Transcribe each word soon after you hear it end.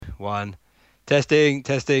one. Testing,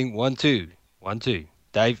 testing, 1, 2, 1, 2.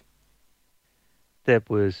 Dave. That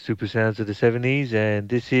was Super Sounds of the 70s, and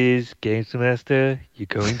this is Games Master, You're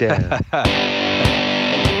Going Down.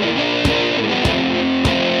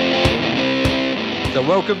 So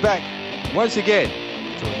welcome back once again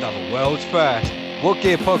to another World's First What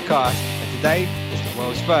Gear podcast. And today is the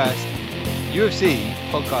World's First UFC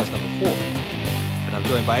podcast number 4. And I'm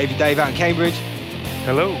joined by Avy Dave out in Cambridge.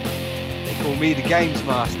 Hello. They call me the Games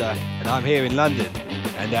Master, and I'm here in London.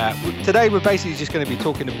 And today we're basically just going to be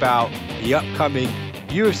talking about the upcoming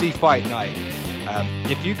UFC Fight Night.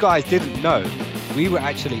 If you guys didn't know, we were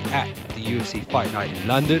actually at the UFC Fight Night in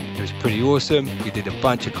London. It was pretty awesome. We did a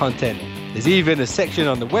bunch of content. There's even a section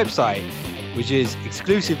on the website which is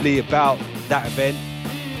exclusively about that event.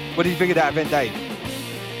 What did you think of that event, Dave?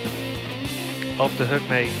 Off the hook,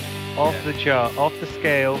 mate. Off the chart. Off the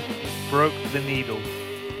scale. Broke the needle.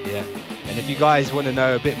 Yeah. And if you guys want to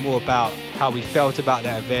know a bit more about how we felt about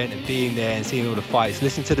that event and being there and seeing all the fights,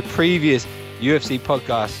 listen to the previous UFC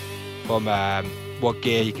podcast from What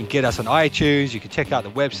Gear. You can get us on iTunes. You can check out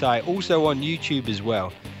the website. Also on YouTube as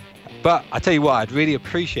well. But I tell you what, I'd really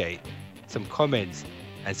appreciate some comments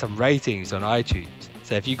and some ratings on iTunes.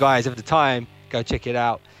 So if you guys have the time, go check it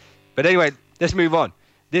out. But anyway, let's move on.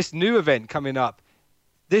 This new event coming up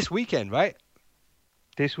this weekend, right?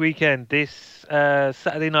 This weekend, this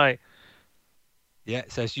Saturday night. Yeah,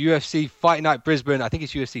 so it's UFC Fight Night Brisbane. I think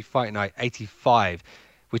it's UFC Fight Night 85,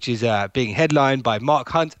 which is being headlined by Mark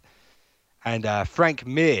Hunt and Frank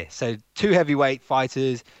Mir. So 2 heavyweight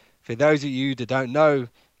fighters. For those of you that don't know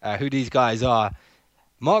who these guys are,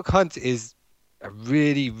 Mark Hunt is a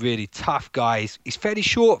really, really tough guy. He's fairly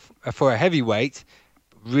short for a heavyweight,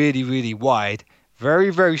 really, really wide,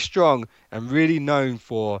 very, very strong, and really known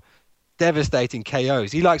for devastating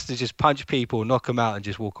KOs. He likes to just punch people, knock them out, and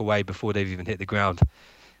just walk away before they've even hit the ground.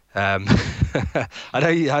 I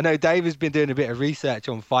know Dave has been doing a bit of research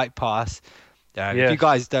on Fight Pass. Yes. If you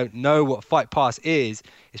guys don't know what Fight Pass is,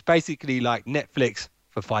 it's basically like Netflix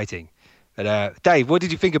for fighting. But Dave, what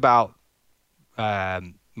did you think about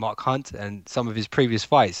Mark Hunt and some of his previous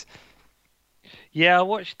fights? Yeah, I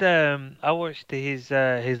watched his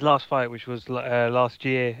last fight, which was last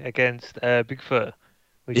year against Bigfoot.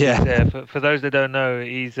 Which is, for those that don't know,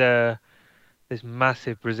 he's this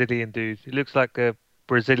massive Brazilian dude. He looks like a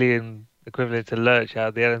Brazilian equivalent to Lurch out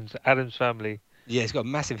of the Adams family. Yeah, he's got a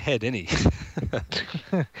massive head, isn't he?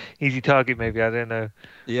 Easy target, maybe. I don't know.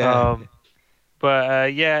 Yeah.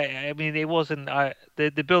 But yeah, I mean, it wasn't.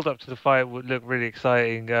 The build up to the fight would look really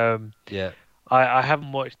exciting. Yeah. I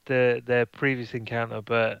haven't watched their previous encounter,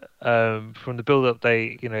 but from the build up,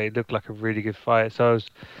 it looked like a really good fight. So I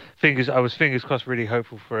was fingers crossed, really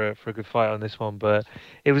hopeful for a good fight on this one. But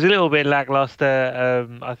it was a little bit lackluster.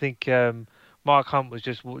 I think Mark Hunt was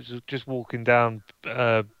just walking down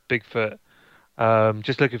Bigfoot,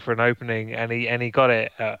 just looking for an opening, and he got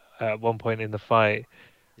it at one point in the fight.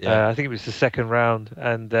 Yeah. I think it was the second round,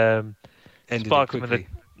 and sparked him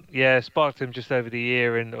sparked him just over the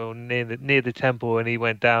ear or near the temple, and he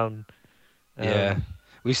went down.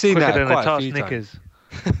 We've seen that quite a few Snickers.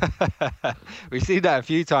 times. We've seen that a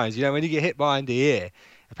few times. You know, when you get hit behind the ear,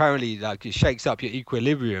 apparently like it shakes up your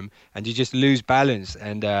equilibrium and you just lose balance.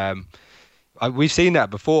 And we've seen that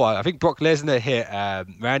before. I think Brock Lesnar hit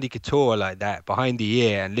Randy Couture like that behind the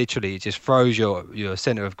ear, and literally it just throws your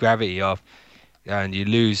center of gravity off, and you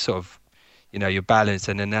lose sort of, your balance,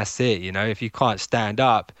 and then that's it. If you can't stand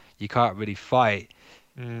up, you can't really fight.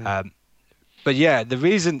 But yeah, the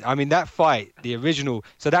reason, I mean, that fight, the original,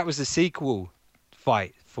 so that was the sequel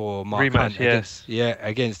fight for Mark Hunt against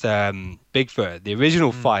Bigfoot. The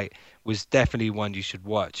original fight was definitely one you should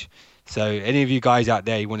watch. So any of you guys out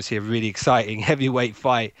there, you want to see a really exciting heavyweight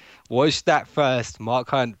fight, watch that first, Mark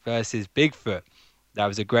Hunt versus Bigfoot. That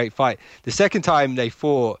was a great fight. The second time they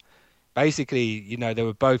fought, basically, they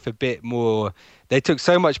were both a bit more, they took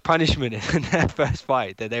so much punishment in their first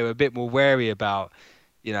fight that they were a bit more wary about,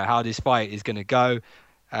 how this fight is going to go.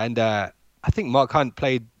 And I think Mark Hunt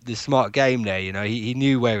played the smart game there. He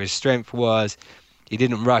knew where his strength was. He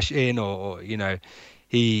didn't rush in or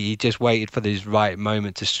he just waited for his right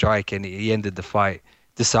moment to strike, and he ended the fight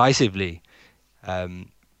decisively.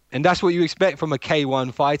 And that's what you expect from a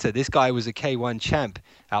K1 fighter. This guy was a K1 champ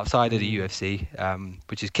outside of the UFC,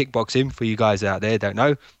 which is kickboxing for you guys out there don't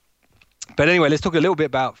know. But anyway, let's talk a little bit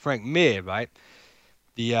about Frank Mir, right?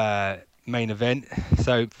 The main event.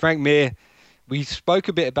 So Frank Mir, we spoke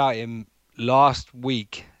a bit about him last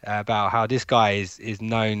week, about how this guy is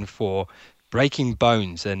known for breaking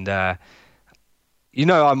bones. And, I'm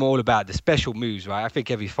all about the special moves, right? I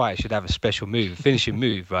think every fighter should have a special move, finishing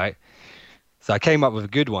move, right? So I came up with a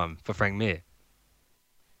good one for Frank Mir.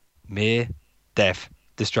 Mir, death,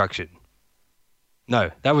 destruction. No,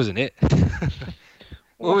 that wasn't it.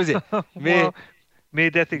 What was it? Mir, Well, near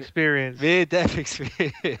death experience. Mir, death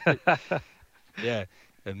experience. Yeah,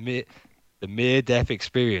 the Mir death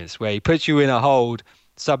experience, where he puts you in a hold,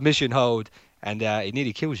 submission hold, and he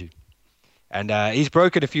nearly kills you. And he's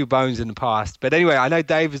broken a few bones in the past. But anyway, I know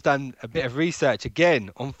Dave has done a bit of research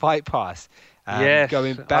again on Fight Pass. Yes,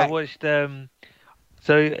 Going I back. watched.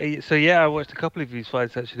 So yeah, I watched a couple of his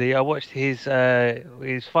fights actually. I watched his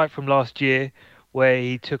fight from last year where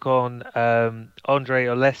he took on Andrei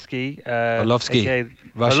Oleksy, Orlovsky, aka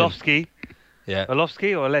Russian. Orlovsky, Yeah.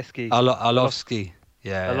 Orlovsky or Oleksky, Orlovsky.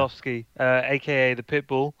 Yeah. Orlovsky, aka the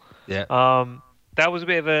Pitbull. Yeah. That was a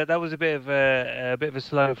bit of a bit of a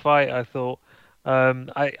slow fight, I thought.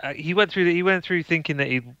 He went through thinking that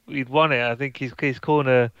he'd won it. I think his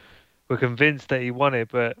corner were convinced that he won it,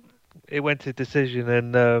 but it went to decision,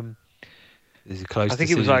 and Is it close? I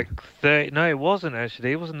think it was like 30. No, it wasn't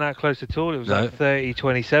actually. It wasn't that close at all. It was like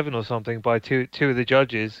 30-27 or something by two of the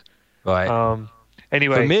judges. Right.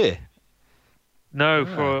 Anyway, For Mir. no,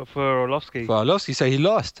 for Orlovsky. For Orlovsky, so he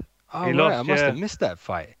lost. Oh, He right. lost, I must yeah. have missed that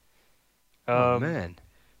fight. Oh man.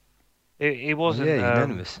 It wasn't. Yeah,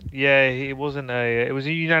 unanimous. Yeah, it wasn't a. It was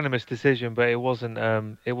a unanimous decision, but it wasn't.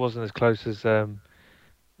 It wasn't as close as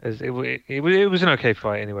it was an okay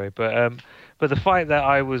fight anyway. But the fight that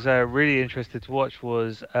I was really interested to watch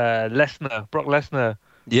was Brock Lesnar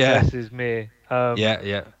Yeah. versus Mir.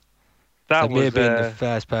 Yeah. That So Mir was being the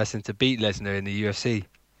first person to beat Lesnar in the UFC.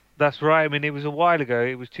 that's right. I mean, it was a while ago.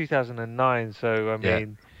 It was 2009. So I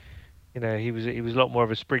mean, he was a lot more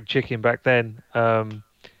of a spring chicken back then.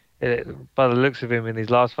 By the looks of him in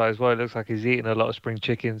his last fight as well, it looks like he's eaten a lot of spring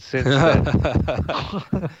chickens since then.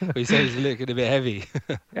 He said he's looking a bit heavy.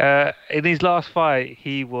 In his last fight,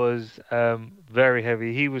 he was very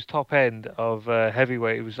heavy. He was top end of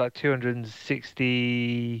heavyweight. It was like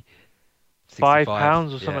 265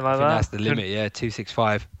 pounds or something like I think that. that's the limit, yeah,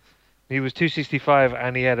 265. He was 265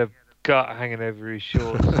 and he had a gut hanging over his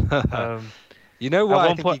shorts. You know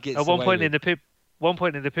what? At one point in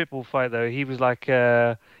the Pitbull fight, though, he was like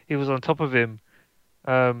he was on top of him,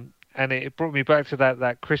 and it brought me back to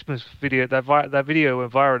that Christmas video. That video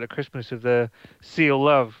went viral at Christmas of the seal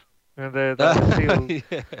love, and the seal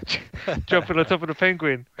jumping on top of the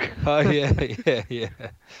penguin. Oh yeah.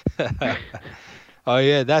 Oh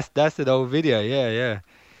yeah, that's an old video. Yeah.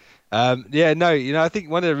 No, I think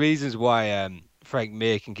one of the reasons why Frank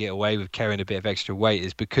Mir can get away with carrying a bit of extra weight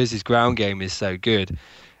is because his ground game is so good.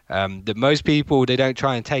 That most people, they don't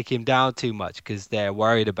try and take him down too much because they're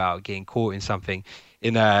worried about getting caught in something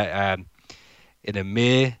in a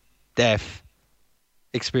Mir death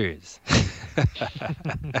experience.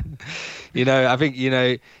 I think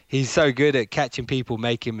he's so good at catching people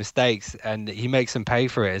making mistakes, and he makes them pay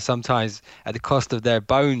for it, sometimes at the cost of their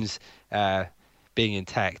bones being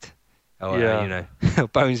intact, or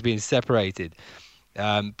bones being separated.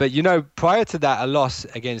 But prior to that, a loss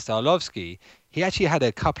against Arlovsky, he actually had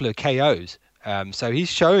a couple of KOs. So he's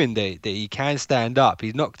showing that he can stand up.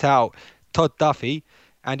 He's knocked out Todd Duffy,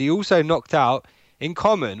 and he also knocked out, in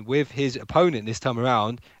common with his opponent this time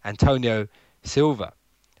around, Antonio Silva,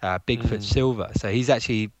 Bigfoot Silva. So he's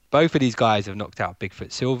actually, both of these guys have knocked out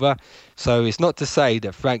Bigfoot Silva. So it's not to say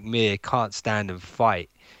that Frank Mir can't stand and fight.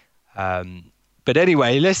 But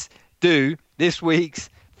anyway, let's do this week's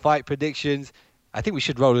fight predictions. I think we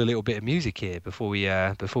should roll a little bit of music here before we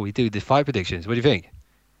do the fight predictions. What do you think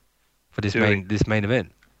for this main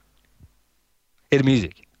event? Hit the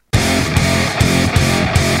music.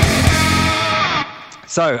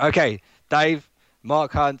 So, okay, Dave,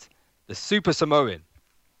 Mark Hunt, the Super Samoan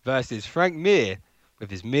versus Frank Mir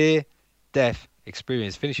with his Mir Death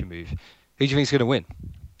Experience finishing move. Who do you think is going to win?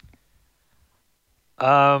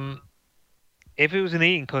 If it was an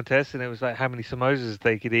eating contest and it was like how many samosas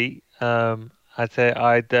they could eat, I'd say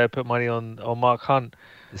I'd put money on Mark Hunt.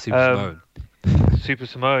 The Super Samoan. Super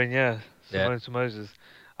Samoan, yeah. Samoan samosas.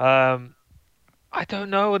 I don't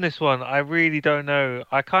know on this one. I really don't know.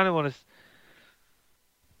 I kind of want to.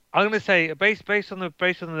 I'm going to say based on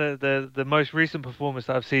the most recent performance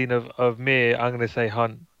that I've seen of Mir, I'm going to say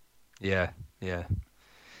Hunt. Yeah.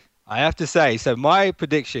 I have to say, so my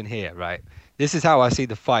prediction here, right? This is how I see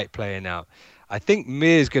the fight playing out. I think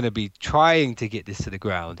Mir's going to be trying to get this to the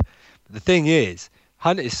ground. But the thing is,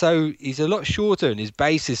 Hunt he's a lot shorter and his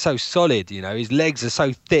base is so solid, his legs are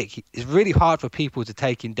so thick. It's really hard for people to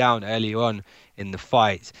take him down early on in the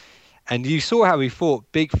fight. And you saw how he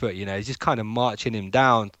fought Bigfoot, he's just kind of marching him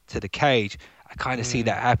down to the cage. I kind of see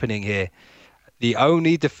that happening here. The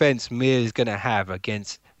only defense Mir is going to have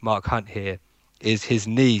against Mark Hunt here is his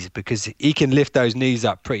knees, because he can lift those knees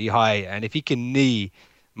up pretty high, and if he can knee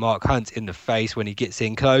Mark Hunt in the face when he gets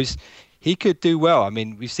in close, he could do well. I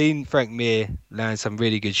mean, we've seen Frank Mir land some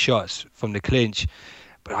really good shots from the clinch,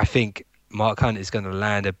 but I think Mark Hunt is going to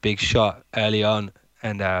land a big shot early on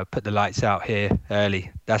and put the lights out here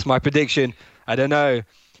early. That's my prediction. I don't know,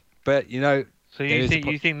 but So you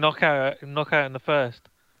think knockout in the first?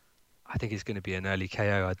 I think it's going to be an early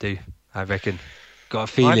KO. I reckon. Got a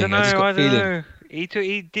feeling. I got a feeling. know.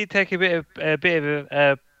 He did take a bit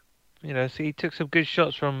of so he took some good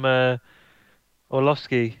shots from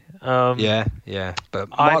Orlovsky. Yeah. But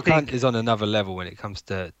Mark Hunt is on another level when it comes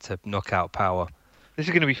to knockout power. This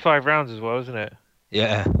is going to be 5 rounds as well, isn't it?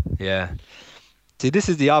 Yeah. See, this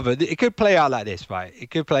is the other. It could play out like this, right?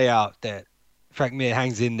 It could play out that Frank Mir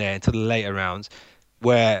hangs in there until the later rounds,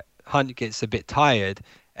 where Hunt gets a bit tired,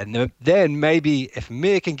 and then maybe if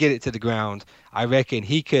Mir can get it to the ground, I reckon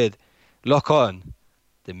he could lock on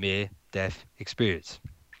the Mir death experience,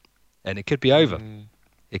 and it could be over.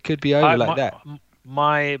 It could be over like that.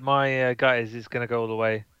 My gut is it's going to go all the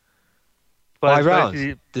way. 5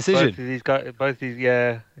 rounds decision. Both of these,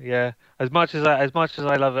 yeah. As much as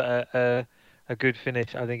I love a good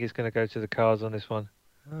finish, I think it's going to go to the cars on this one.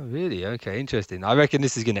 Oh, really? Okay, interesting. I reckon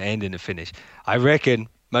this is going to end in a finish. I reckon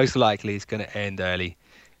most likely it's going to end early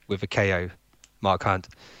with a KO, Mark Hunt.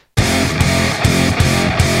 So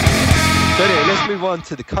anyway, let's move on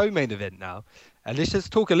to the co-main event now, and let's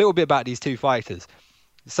just talk a little bit about these two fighters.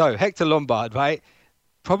 So Hector Lombard, right?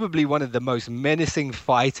 Probably one of the most menacing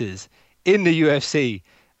fighters in the UFC.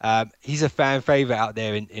 He's a fan favorite out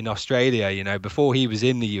there in Australia. Before he was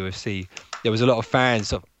in the UFC, there was a lot of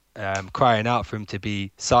fans crying out for him to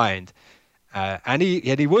be signed, and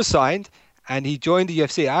he was signed, and he joined the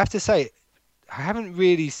UFC. I have to say, I haven't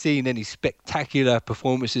really seen any spectacular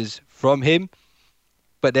performances from him,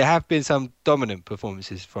 but there have been some dominant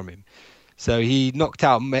performances from him. So he knocked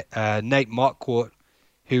out Nate Marquardt,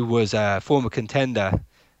 who was a former contender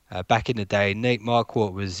back in the day. Nate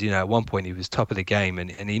Marquardt was, at one point he was top of the game,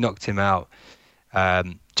 and he knocked him out.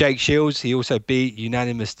 Jake Shields, he also beat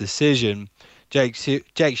unanimous decision. Jake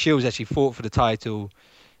Shields actually fought for the title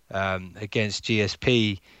against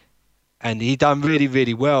GSP, and he done really,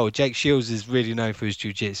 really well. Jake Shields is really known for his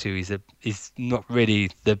jiu-jitsu. He's not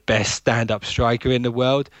really the best stand-up striker in the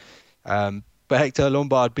world, but Hector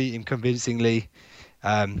Lombard beat him convincingly.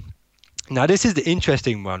 Now this is the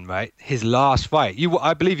interesting one, right? His last fight.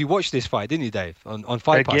 I believe you watched this fight, didn't you, Dave? On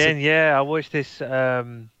Fight Pass. Again, yeah, I watched this. I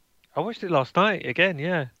watched it last night again.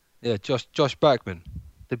 Yeah. Yeah, Josh Berkman.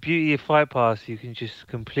 The beauty of Fight Pass, you can just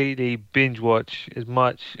completely binge watch as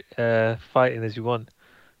much fighting as you want.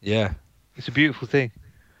 Yeah. It's a beautiful thing.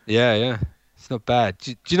 Yeah. It's not bad.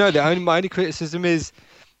 Do you know my only criticism is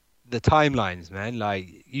the timelines, man?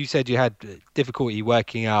 Like you said, you had difficulty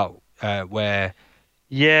working out where.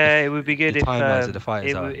 Yeah, it would be good if timelines of the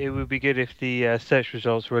fighters it would be good if the search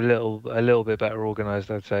results were a little bit better organised.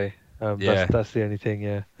 I'd say. That's the only thing.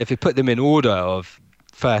 Yeah. If you put them in order of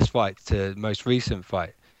first fight to most recent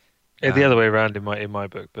fight. The other way around in my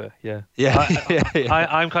book, but yeah.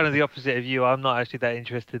 I'm kind of the opposite of you. I'm not actually that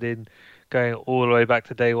interested in going all the way back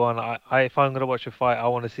to day one. If I'm going to watch a fight, I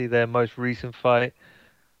want to see their most recent fight.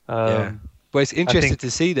 But it's interesting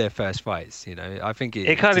to see their first fights. I think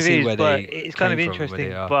it kind of is, but it's kind of interesting.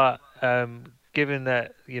 But given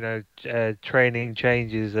that training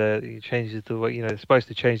changes the way it's supposed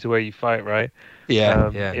to change the way you fight, right?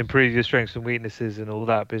 Improve your strengths and weaknesses and all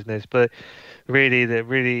that business. But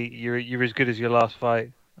really you're as good as your last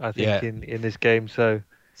fight, I think, in this game. So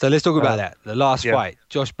let's talk about that. The last fight,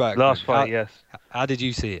 Josh Berkman. Last fight, yes. How did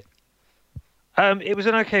you see it? It was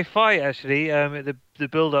an okay fight, actually. The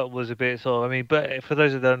build-up was a bit but for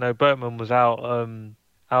those that don't know, Berkman was out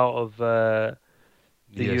of the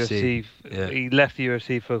UFC. Yeah. He left the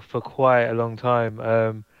UFC for quite a long time.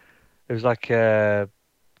 It was like I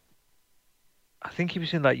think he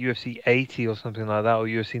was in like UFC 80 or something like that, or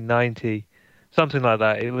UFC 90, something like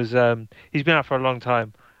that. It was he's been out for a long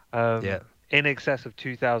time. In excess of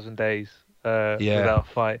 2,000 days without a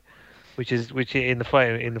fight. Which in the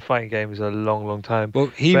fighting game is a long time. Well,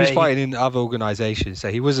 he was fighting in other organisations,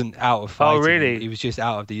 so he wasn't out of fighting. Oh, really? He was just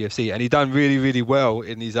out of the UFC, and he done really, really well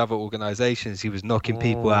in these other organisations. He was knocking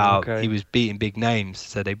people out. Okay. He was beating big names,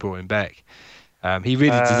 so they brought him back. He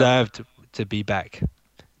really deserved to be back.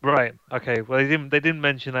 Right. Okay. Well, they didn't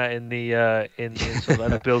mention that in the in sort of like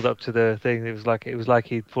the build up to the thing. It was like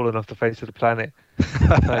he'd fallen off the face of the planet.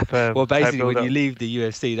 Well, basically, when you leave the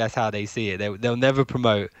UFC, that's how they see it. They'll never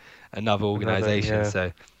promote another organisation.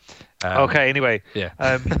 So Okay. Anyway, Yeah.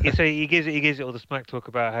 so he gives it all the smack talk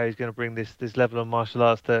about how he's going to bring this level of martial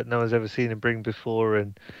arts that no one's ever seen him bring before,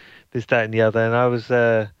 and this, that, and the other. And I was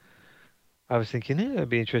thinking, yeah, it'd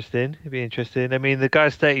be interesting. It'd be interesting. I mean, the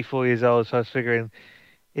guy's 34 years old, so I was figuring,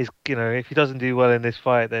 if he doesn't do well in this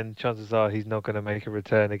fight, then chances are he's not going to make a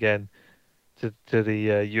return again to the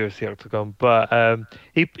UFC octagon. But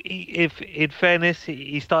if in fairness,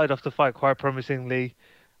 he started off the fight quite promisingly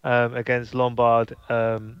against Lombard.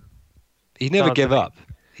 He never Chance, I gave mean, up.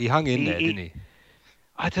 He hung in there, he, didn't he?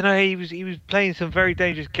 I don't know. He was playing some very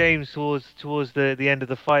dangerous games towards the end of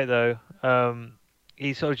the fight, though.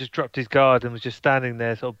 He sort of just dropped his guard and was just standing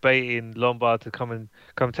there, sort of baiting Lombard to come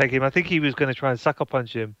take him. I think he was going to try and sucker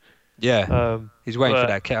punch him. Yeah. He's waiting for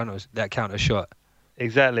but that counter shot.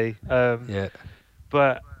 exactly. Yeah.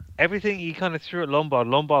 But everything he kind of threw at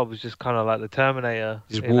Lombard was just kind of like the Terminator.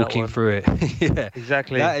 Just in that walking one. through it. Yeah.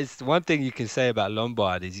 Exactly. That is one thing you can say about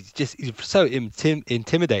Lombard is he's so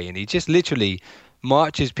intimidating. He just literally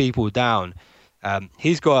marches people down.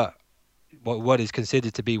 He's got what is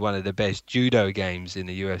considered to be one of the best judo games in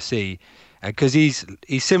the UFC, and because he's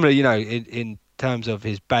similar, in terms of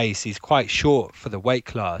his base, he's quite short for the weight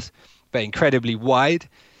class, but incredibly wide.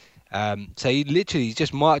 So he literally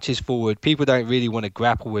just marches forward. People don't really want to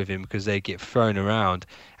grapple with him because they get thrown around,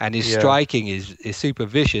 and his striking is super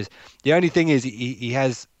vicious. The only thing is he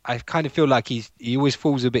has. I kind of feel like he always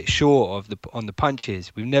falls a bit short on the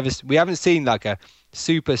punches. We haven't seen like a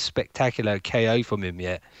super spectacular KO from him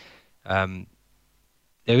yet.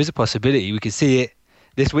 There is a possibility we could see it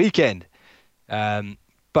this weekend. But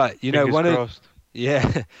Fingers crossed.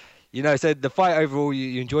 so the fight overall,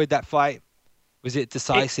 you enjoyed that fight. Was it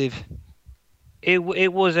decisive? It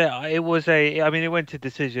was a. I mean, it went to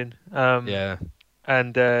decision. Yeah.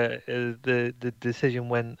 And the decision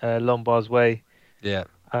went Lombard's way. Yeah.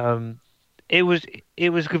 It was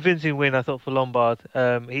a convincing win, I thought, for Lombard.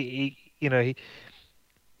 He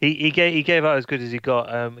gave out as good as he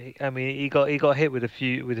got. He got hit with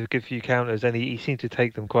a good few counters, and he seemed to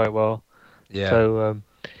take them quite well. Yeah. So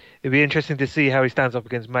it'd be interesting to see how he stands up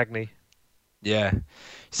against Magny. Yeah.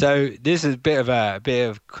 So this is a bit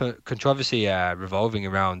of controversy revolving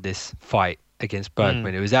around this fight against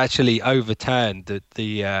Bergman. It was actually overturned.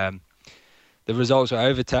 The results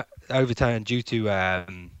were overturned due to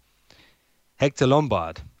Hector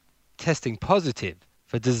Lombard testing positive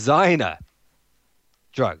for designer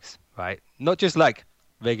drugs, right? Not just like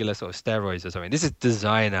regular sort of steroids or something. This is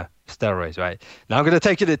designer steroids, right? Now I'm going to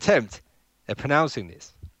take an attempt at pronouncing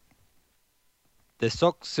this.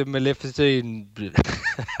 Desoxymethylene.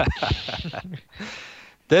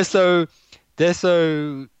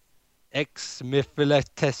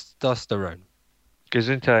 Desoxymethyletestosterone.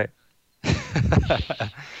 Gesundheit.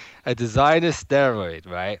 A designer steroid,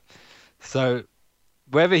 right? So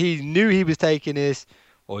whether he knew he was taking this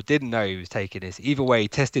or didn't know he was taking this, either way, he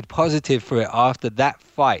tested positive for it after that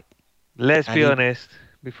fight. Let's be honest.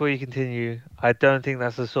 Before you continue, I don't think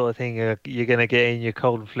that's the sort of thing you're going to get in your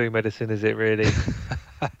cold and flu medicine, is it really?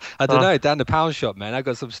 I don't know. Down the pound shop, man. I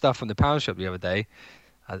got some stuff from the pound shop the other day.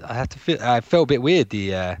 I felt a bit weird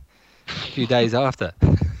the few days after.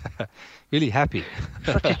 Really happy.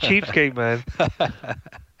 Such a cheapskate, man.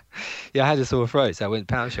 Yeah, I had a sore throat, so I went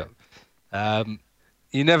to the pound shop.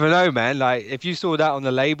 You never know, man. Like, if you saw that on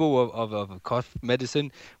the label of a cough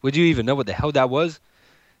medicine, would you even know what the hell that was?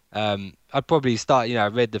 I'd probably start, I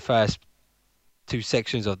read the first 2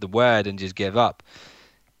 sections of the word and just give up.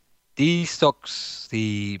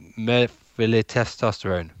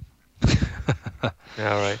 Desoxymethyletestosterone. All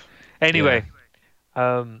right. Anyway,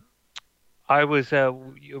 I was.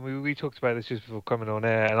 We talked about this just before coming on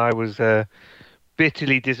air, and I was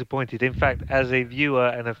bitterly disappointed. In fact, as a viewer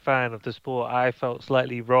and a fan of the sport, I felt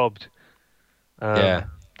slightly robbed.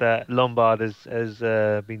 That Lombard has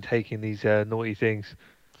been taking these naughty things.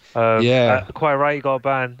 Quite right, he got a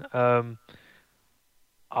ban.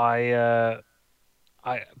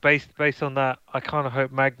 Based on that, I kind of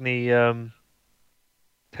hope Magny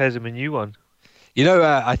tears him a new one.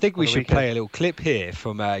 I think we should play a little clip here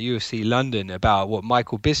from UFC London about what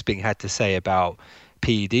Michael Bisping had to say about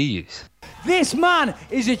PED use. This man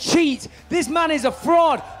is a cheat. This man is a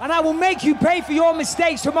fraud. And I will make you pay for your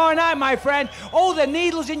mistakes tomorrow night, my friend. All the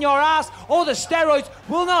needles in your ass, all the steroids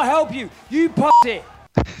will not help you. You pussy.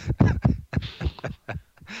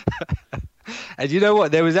 And you know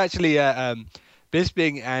what? There was actually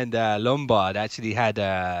Bisping and Lombard actually had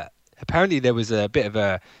apparently there was a bit of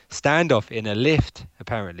a standoff in a lift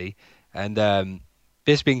apparently, and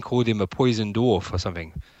Bisping called him a poison dwarf or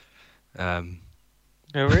something. Oh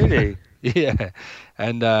really? Yeah,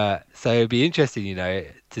 and so it'd be interesting,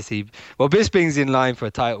 to see. Well, Bisping's in line for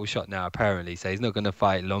a title shot now, apparently, so he's not going to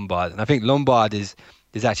fight Lombard. And I think Lombard is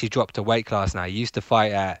actually dropped a weight class now. He used to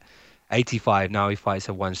fight at 85, now he fights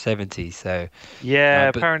at 170. So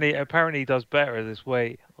Yeah, but apparently he does better at this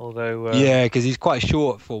weight. Although yeah, because he's quite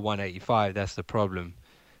short for 185. That's the problem.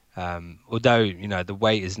 Although the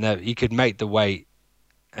weight is no, he could make the weight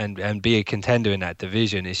and be a contender in that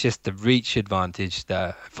division. It's just the reach advantage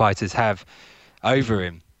that fighters have over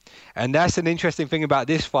him. And that's an interesting thing about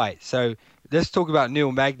this fight. So let's talk about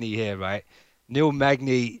Neil Magny here, right? Neil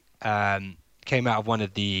Magny came out of one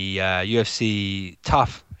of the UFC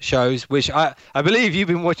Tough shows, which I believe you've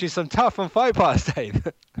been watching some Tough on Fight Pass, Dave.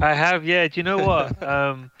 I have, yeah. Do you know what?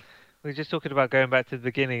 We were just talking about going back to the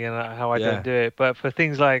beginning and how I don't do it. But for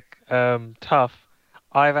things like Tough,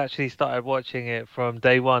 I've actually started watching it from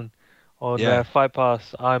day one on Fight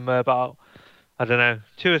Pass. I'm about, I don't know,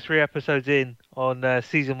 2 or 3 episodes in on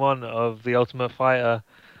season 1 of The Ultimate Fighter.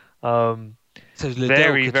 So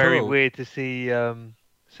very weird to see.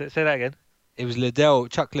 Say that again. It was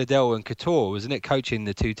Chuck Liddell and Couture, wasn't it, coaching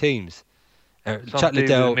the two teams?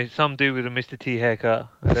 Some dude with a Mr. T haircut.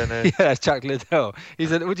 I don't know. Yeah, Chuck Liddell.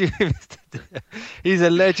 He's a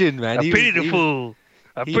legend, man. I pity the fool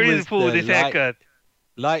with his haircut.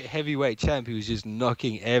 Light heavyweight champ who was just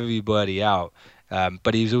knocking everybody out.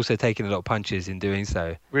 But he was also taking a lot of punches in doing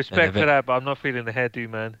so. Respect for that, but I'm not feeling the hairdo,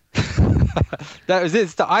 man. That was it.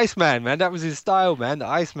 It's the Iceman, man. That was his style, man. The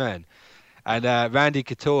Iceman. And Randy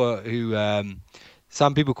Couture, who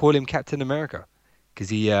some people call him Captain America, because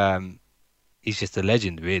he's just a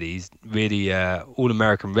legend, really. He's really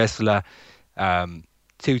all-American wrestler,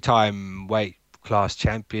 2-time weight class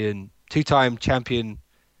champion, 2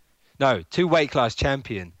 weight class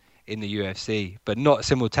champion in the UFC, but not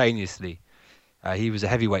simultaneously. He was a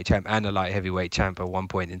heavyweight champ and a light heavyweight champ at one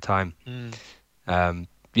point in time.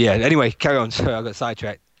 Anyway, carry on. Sorry, I got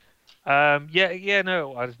sidetracked. No,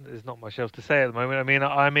 there's not much else to say at the moment.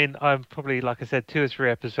 I mean, I'm probably, like I said, 2 or 3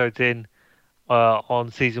 episodes in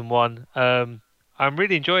on season 1. I'm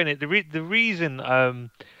really enjoying it. The reason I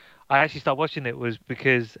actually started watching it was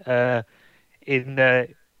because in the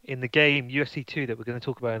game UFC 2 that we're going to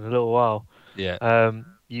talk about in a little while,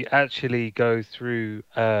 you actually go through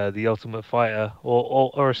the Ultimate Fighter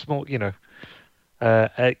or a small, you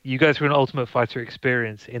go through an Ultimate Fighter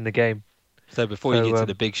experience in the game. So before you get to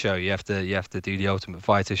the big show, you have to do the Ultimate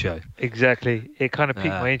Fighter show. Exactly. It kind of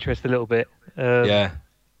piqued my interest a little bit. I've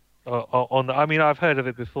heard of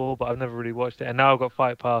it before, but I've never really watched it. And now I've got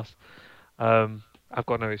Fight Pass. I've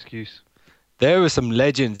got no excuse. There were some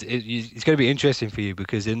legends. It's going to be interesting for you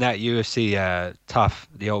because in that UFC Tough,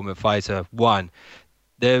 the Ultimate Fighter 1,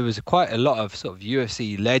 there was quite a lot of sort of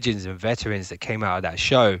UFC legends and veterans that came out of that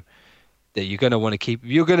show that you're going to want to keep.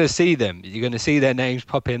 You're going to see them. You're going to see their names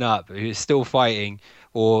popping up who are still fighting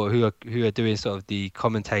or who are doing sort of the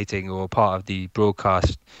commentating or part of the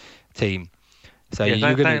broadcast team. So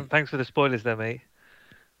thanks for the spoilers there, mate.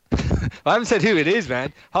 I haven't said who it is,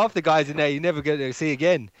 man. Half the guys in there you're never going to see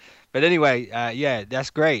again. But anyway,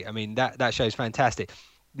 that's great. I mean, that show's fantastic.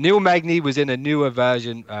 Neil Magny was in a newer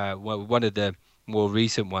version, one of the more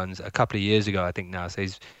recent ones, a couple of years ago, I think now. So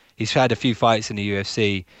he's had a few fights in the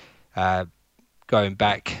UFC going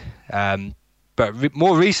back. But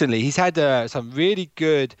more recently, he's had some really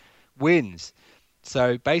good wins.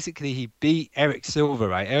 So basically, he beat Eric Silva,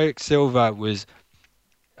 right? Eric Silva was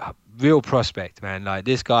a real prospect, man. Like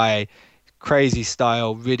this guy, crazy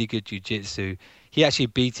style, really good jiu-jitsu. He actually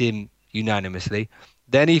beat him unanimously.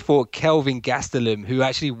 Then he fought Kelvin Gastelum, who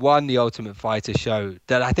actually won the Ultimate Fighter show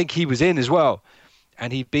that I think he was in as well.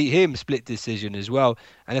 And he beat him split decision as well.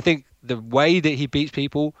 And I think the way that he beats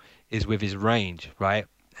people is with his range, right?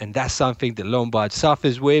 And that's something that Lombard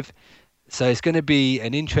suffers with. So it's going to be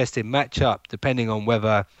an interesting matchup depending on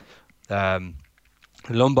whether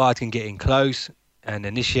Lombard can get in close and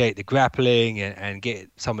initiate the grappling and get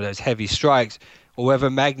some of those heavy strikes, or whether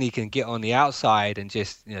Magny can get on the outside and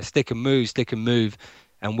just stick and move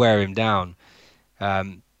and wear him down.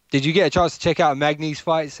 Did you get a chance to check out Magny's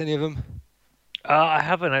fights, any of them? I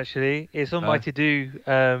haven't actually. It's on my to-do.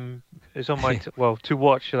 It's on my to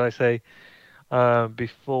watch, should I say?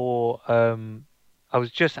 Before I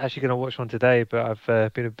was just actually going to watch one today, but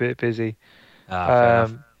I've been a bit busy. He's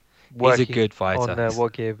a good fighter. On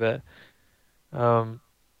Wagyu, but I'm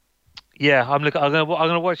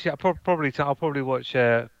gonna watch it. I'll probably watch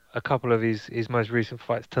a couple of his most recent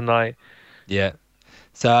fights tonight. Yeah.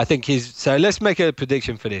 So I think so let's make a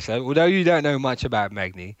prediction for this. Although you don't know much about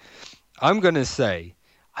Magny, I'm going to say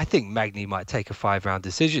I think Magny might take a 5-round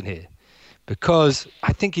decision here because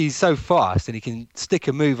I think he's so fast and he can stick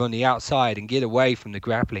a move on the outside and get away from the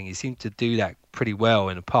grappling. He seemed to do that pretty well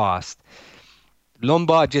in the past.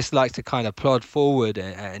 Lombard just likes to kind of plod forward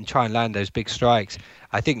and try and land those big strikes.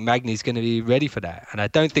 I think Magny's going to be ready for that. And I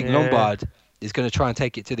don't think Lombard is going to try and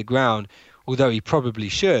take it to the ground, although he probably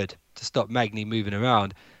should to stop Magny moving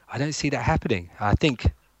around. I don't see that happening. I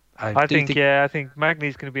think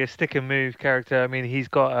Magny's going to be a stick and move character. I mean, he's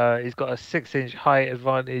got a 6-inch height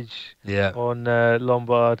advantage on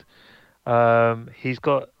Lombard. He's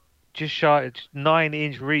got just shy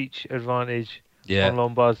 9-inch reach advantage on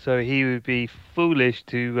Lombard, so he would be foolish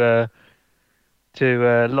to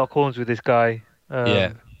lock horns with this guy.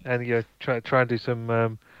 And try and do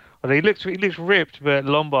some. Although he looks ripped, but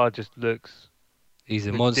Lombard just looks. He's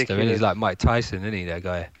a monster, and he's like Mike Tyson, isn't he? That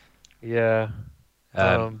guy. Yeah.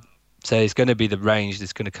 So it's going to be the range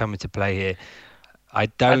that's going to come into play here. I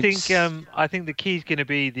think the key is going to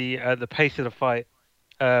be the pace of the fight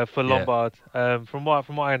for Lombard. From what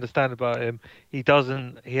I understand about him, he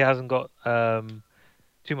hasn't got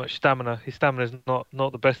too much stamina. His stamina is not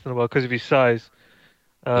the best in the world because of his size.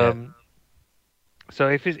 So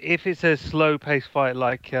if it's a slow paced fight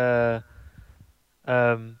like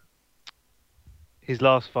his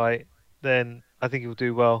last fight, then I think he'll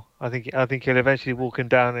do well. I think he'll eventually walk him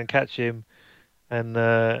down and catch him, and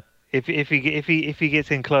if he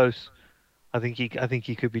gets in close, I think he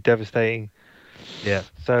could be devastating. Yeah.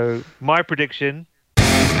 So my prediction: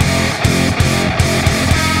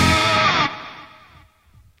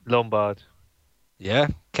 Lombard. Yeah.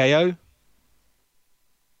 KO.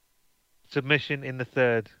 Submission in the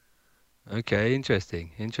third. Okay,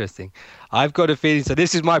 interesting. I've got a feeling. So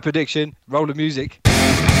this is my prediction. Roll the music.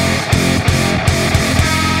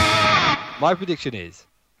 My prediction is,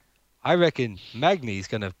 I reckon Magny's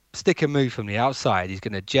going to stick a move from the outside. He's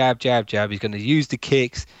going to jab. He's going to use the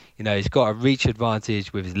kicks. You know, he's got a reach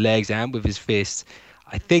advantage with his legs and with his fists.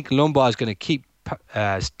 I think Lombard's going to keep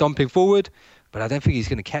stomping forward, but I don't think he's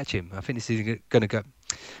going to catch him. I think this is going to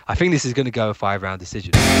go a 5-round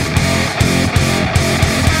decision.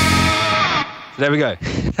 So there we go.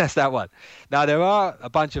 That's that one. Now, there are a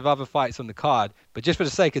bunch of other fights on the card, but just for the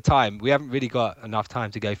sake of time, we haven't really got enough time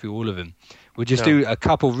to go through all of them. We'll just do a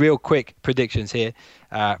couple real quick predictions here.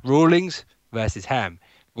 Rawlings versus Ham.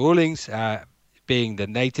 Rawlings being the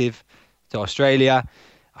native to Australia.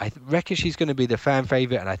 I reckon she's going to be the fan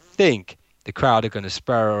favourite, and I think the crowd are going to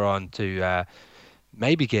spur her on to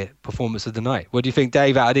maybe get performance of the night. What do you think,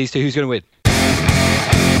 Dave? Out of these two, who's going to win?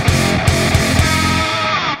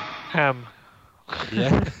 Ham.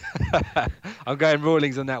 Yeah. I'm going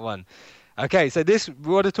Rawlings on that one. Okay, so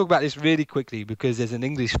we want to talk about this really quickly because there's an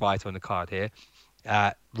English fighter on the card here.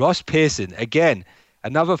 Ross Pearson, again,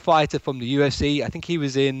 another fighter from the UFC. I think he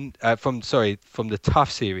was from the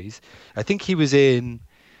Tough series. I think he was in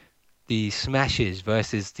the Smashes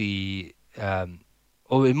versus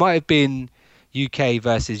or it might have been UK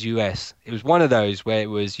versus US. It was one of those where it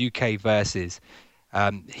was UK versus.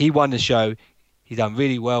 He won the show. He's done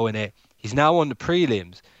really well in it. He's now on the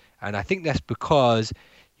prelims, and I think that's because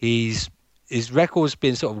his record's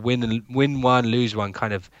been sort of win one, lose one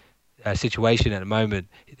kind of situation at the moment.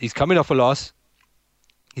 He's coming off a loss.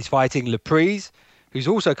 He's fighting Laprise, who's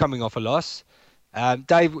also coming off a loss.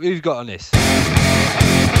 Dave, who you got on this?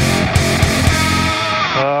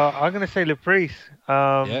 I'm going to say Laprise.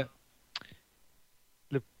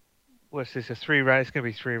 What's this? A 3-round? It's going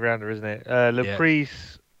to be 3-rounder, isn't it?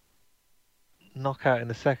 Laprise knockout in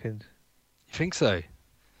the second. You think so?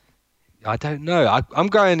 I don't know. I'm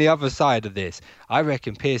going the other side of this. I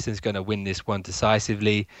reckon Pearson's going to win this one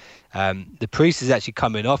decisively. The Priest is actually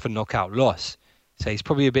coming off a knockout loss, so he's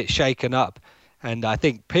probably a bit shaken up. And I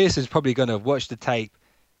think Pearson's probably going to watch the tape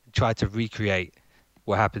and try to recreate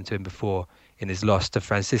what happened to him before in his loss to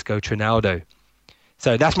Francisco Trinaldo.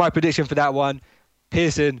 So that's my prediction for that one.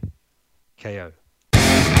 Pearson, KO.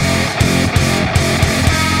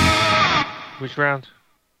 Which round?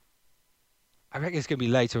 I reckon it's going to be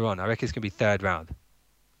later on. I reckon it's going to be 3rd round.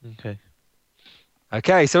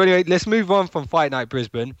 Okay, so anyway, let's move on from Fight Night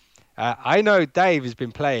Brisbane. I know Dave has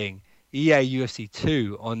been playing EA UFC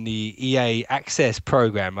 2 on the EA Access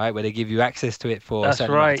program, right, where they give you access to it for that's a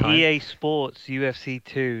certain amount of time. EA Sports UFC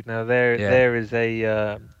 2. Now there is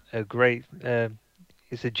a great,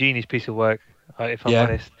 it's a genius piece of work, if I'm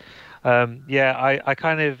honest. I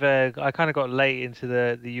kind of got late into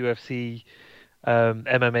the UFC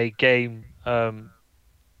MMA game. I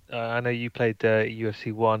know you played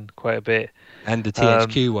UFC 1 quite a bit, and the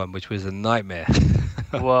THQ one, which was a nightmare.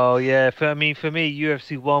 Well, yeah. For me,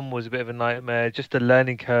 UFC 1 was a bit of a nightmare, just a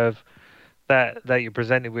learning curve that you're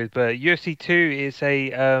presented with. But UFC 2 is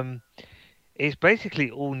it's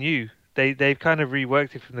basically all new. They've kind of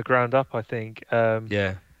reworked it from the ground up, I think.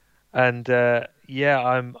 Yeah. And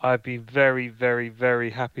yeah, I've been very, very, very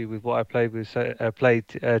happy with what I played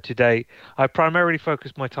to date. I primarily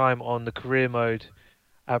focused my time on the career mode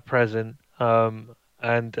at present, and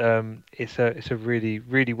it's a really,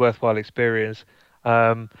 really worthwhile experience.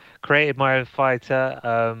 Created my own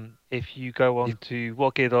fighter. If you go on to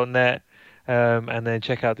whatgear.net, and then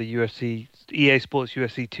check out the EA Sports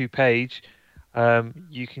UFC 2 page,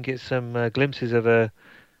 you can get some glimpses of a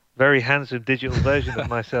very handsome digital version of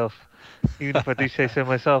myself, even if I do say so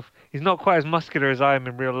myself. He's not quite as muscular as I am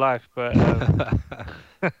in real life, but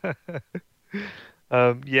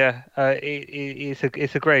yeah,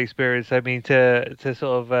 it's a great experience. I mean, to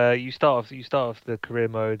sort of you start off the career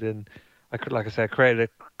mode, and like I said,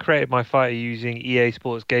 created my fighter using EA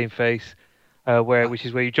Sports Game Face, which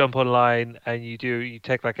is where you jump online and you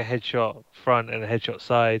take like a headshot front and a headshot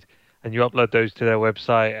side, and you upload those to their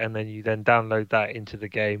website, and then you download that into the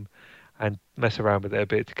game and mess around with it a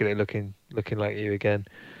bit to get it looking like you again.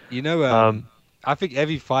 You know, I think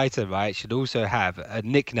every fighter, right, should also have a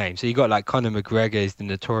nickname. So you got like Conor McGregor is the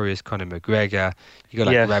notorious Conor McGregor. You got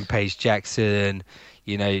like Rampage Jackson,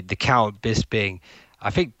 you know, the Count Bisping. I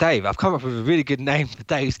think, Dave, I've come up with a really good name for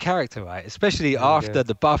Dave's character, right? Especially after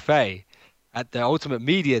the buffet at the Ultimate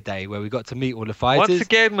Media Day where we got to meet all the fighters. Once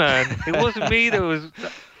again, man, it wasn't me that was...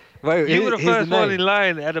 Well, you were the first one in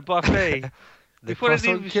line at a buffet. Before I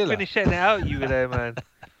even finished setting it out, you were there, man.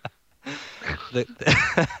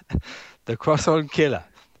 The cross-on killer.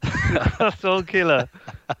 The cross-on killer.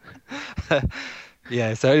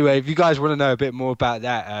 Yeah, so anyway, if you guys want to know a bit more about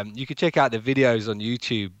that, you can check out the videos on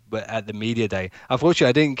YouTube at the Media Day. Unfortunately,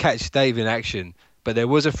 I didn't catch Dave in action, but there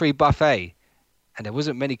was a free buffet, and there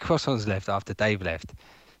wasn't many cross-ons left after Dave left.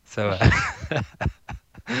 So...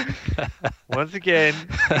 Once again,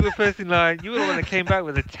 you were first in line. You were the one that came back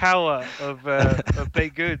with a tower of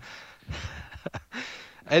baked goods.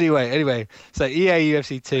 Anyway, so EA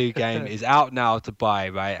UFC 2 game is out now to buy,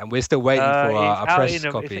 right? And we're still waiting for our press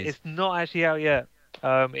copies. It's not actually out yet.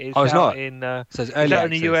 It's out not? So it's early out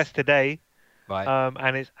in the US today, right?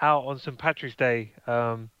 And it's out on St. Patrick's Day,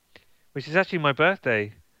 which is actually my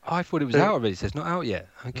birthday. Oh, I thought it was out already. So it's not out yet.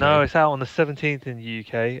 Okay. No, it's out on the 17th in the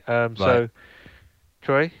UK. Right. So,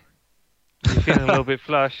 Troy, you're feeling a little bit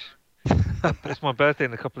flush. It's my birthday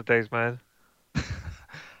in a couple of days, man.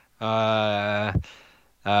 Let's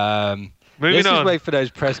just wait for those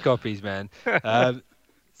press copies, man.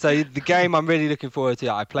 So the game I'm really looking forward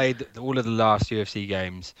to. I played all of the last UFC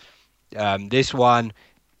games. This one,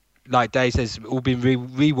 like Dave says, all been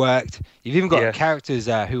reworked. You've even got characters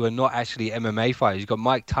who are not actually MMA fighters. You've got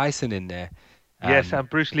Mike Tyson in there. Yes, and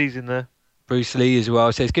Bruce Lee's in there. Bruce Lee as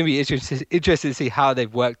well. So it's going to be interesting to see how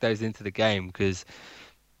they've worked those into the game, because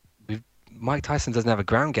Mike Tyson doesn't have a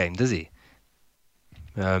ground game, does he?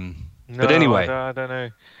 No, but anyway, I don't know.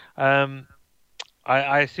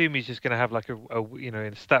 I assume he's just going to have like a in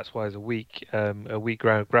stats wise a weak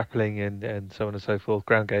ground grappling and so on and so forth,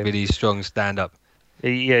 ground game. Really strong stand up.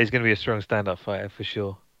 Yeah, he's going to be a strong stand up fighter for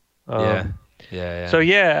sure. Yeah. So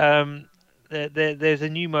there's a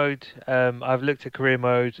new mode. I've looked at career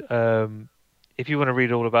mode. If you want to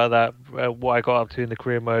read all about that, what I got up to in the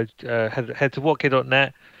career mode, head to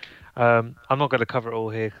whatgear.net. I'm not going to cover it all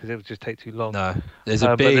here because it would just take too long. No, there's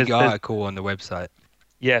a big article on the website.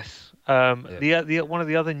 Yes. The one of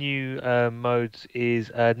the other new modes is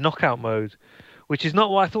knockout mode, which is not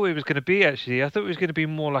what I thought it was going to be. Actually, I thought it was going to be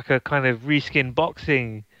more like a kind of reskin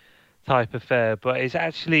boxing type affair, but it's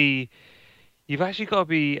actually you've actually got to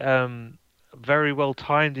be very well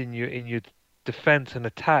timed in your defense and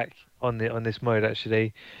attack on this mode.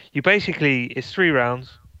 Actually, it's 3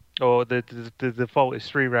 rounds, or the default is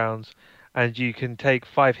 3 rounds, and you can take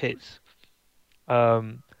 5 hits,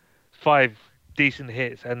 5 decent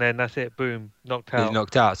hits, and then that's it. Boom, knocked out. He's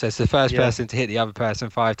knocked out. So it's the first person to hit the other person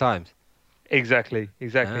 5 times. Exactly.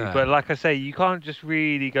 But like I say, you can't just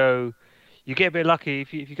really go. You get a bit lucky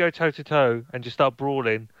if you go toe to toe and just start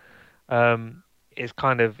brawling. It's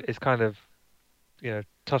kind of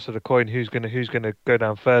toss of the coin who's gonna go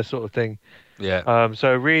down first sort of thing. Yeah.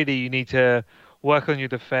 So really you need to work on your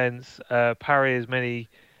defense, parry as many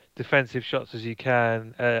defensive shots as you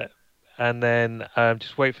can, and then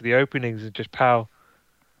just wait for the openings and just pow.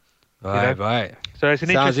 Right. So it's an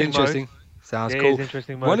interesting mode. Sounds cool. It is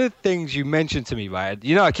interesting mode. One of the things you mentioned to me, right?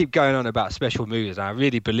 I keep going on about special moves, and I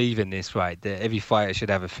really believe in this, right? That every fighter should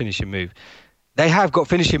have a finishing move. They have got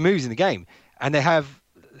finishing moves in the game, and they have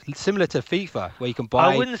similar to FIFA, where you can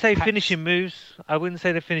buy. I wouldn't say packs. finishing moves. I wouldn't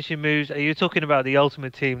say the finishing moves. You're talking about the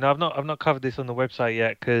Ultimate Team. Now, I've not covered this on the website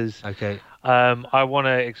yet because Okay. I want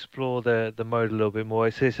to explore the mode a little bit more.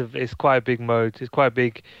 It's quite a big mode. It's quite a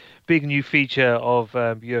big new feature of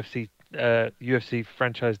UFC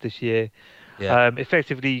franchise this year. Yeah.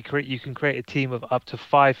 Effectively, you can create a team of up to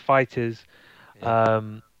 5 fighters,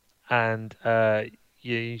 and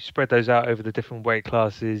you spread those out over the different weight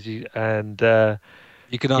classes. You can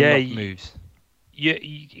unlock moves.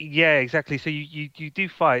 Yeah, exactly. So you do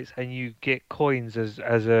fights and you get coins as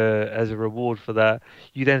a reward for that.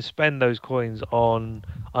 You then spend those coins on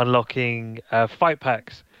unlocking fight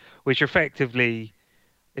packs, which effectively,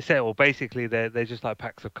 basically they're just like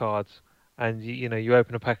packs of cards. And you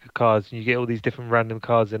open a pack of cards and you get all these different random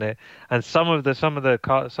cards in it. And some of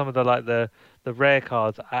the rare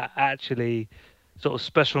cards are actually sort of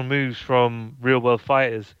special moves from real world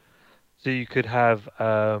fighters. So you could have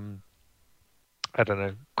I don't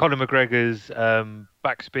know, Conor McGregor's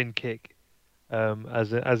backspin kick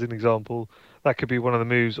as an example. That could be one of the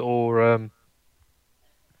moves, or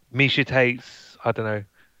Misha Tate's, I don't know,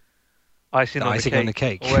 icing on the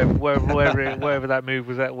cake. Or wherever that move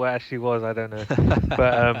was at, where actually was, I don't know.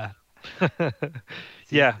 But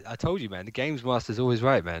yeah, I told you, man. The Games Master's always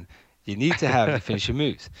right, man. You need to have the finishing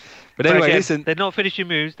moves. But anyway, again, listen. They're not finishing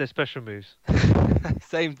moves; they're special moves.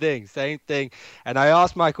 Same thing. And I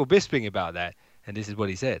asked Michael Bisping about that, and this is what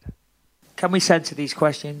he said. Can we censor these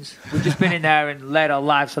questions? We've just been in there and laid our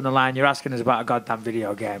lives on the line. You're asking us about a goddamn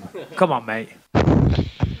video game. Come on, mate.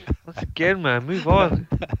 Once again, man, move on.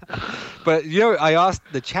 But, I asked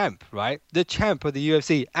the champ, right? The champ of the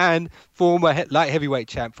UFC and former light heavyweight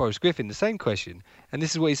champ Forrest Griffin the same question. And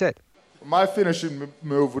this is what he said. My finishing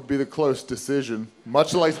move would be the close decision,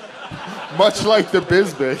 much like the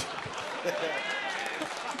Bisping.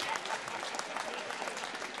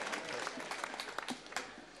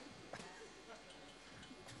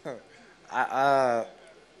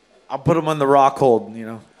 I'll put him on the rock hold,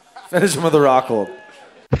 Finish him with the rock hold.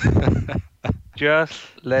 Just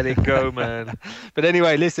let it go, man. But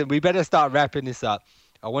anyway, listen, we better start wrapping this up.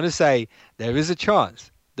 I want to say there is a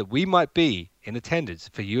chance that we might be in attendance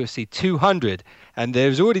for UFC 200, and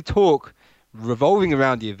there's already talk revolving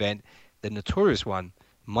around the event. The Notorious One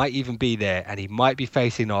might even be there, and he might be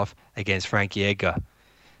facing off against Frankie Edgar.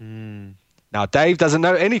 Now, Dave doesn't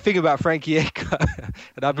know anything about Frankie Edgar,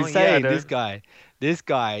 and I've been saying this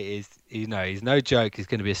guy is, he's no joke. He's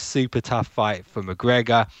going to be a super tough fight for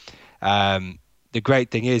McGregor. The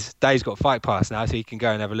great thing is Dave's got Fight Pass now, so he can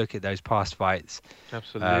go and have a look at those past fights.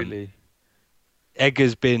 Absolutely.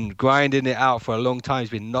 Edgar's been grinding it out for a long time. He's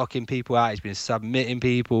been knocking people out. He's been submitting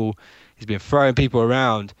people. He's been throwing people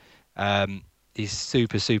around. He's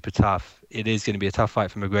super, super tough. It is going to be a tough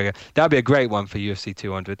fight for McGregor. That would be a great one for UFC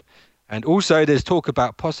 200. And also there's talk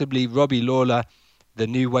about possibly Robbie Lawler, the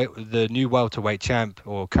new welterweight champ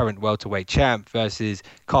or current welterweight champ, versus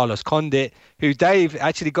Carlos Condit, who Dave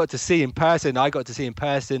actually got to see in person. I got to see in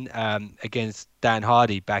person against Dan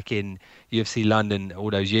Hardy back in UFC London all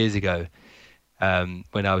those years ago.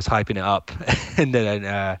 When I was hyping it up, and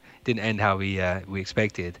then didn't end how we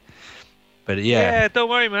expected. But yeah, don't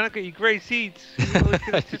worry, man. I got you great seats.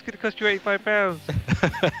 It's just going to cost you £85.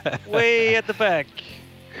 Way at the back.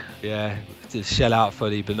 Yeah, just shell out for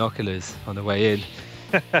the binoculars on the way in.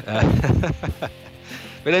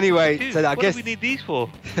 But anyway, Dude, so I guess what do we need these for?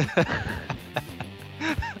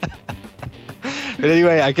 But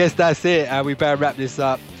anyway, I guess that's it. We better wrap this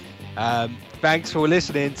up. Thanks for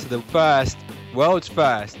listening to the world's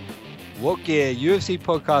first What Gear UFC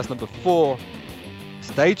podcast number 4.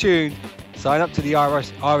 Stay tuned. Sign up to the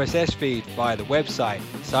RSS feed via the website.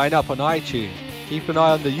 Sign up on iTunes. Keep an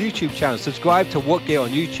eye on the YouTube channel. Subscribe to What Gear on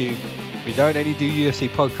YouTube. We don't only do UFC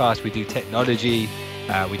podcasts. We do technology.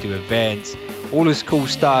 We do events. All this cool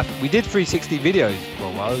stuff. We did 360 videos for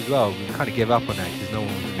a while as well. We kind of gave up on that because no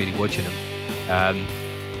one was really watching them.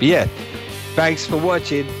 But yeah, thanks for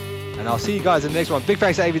watching. And I'll see you guys in the next one. Big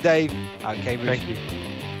thanks to Avi Dave out in Cambridge. Thank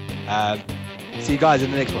you. See you guys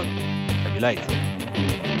in the next one. Hope you're late.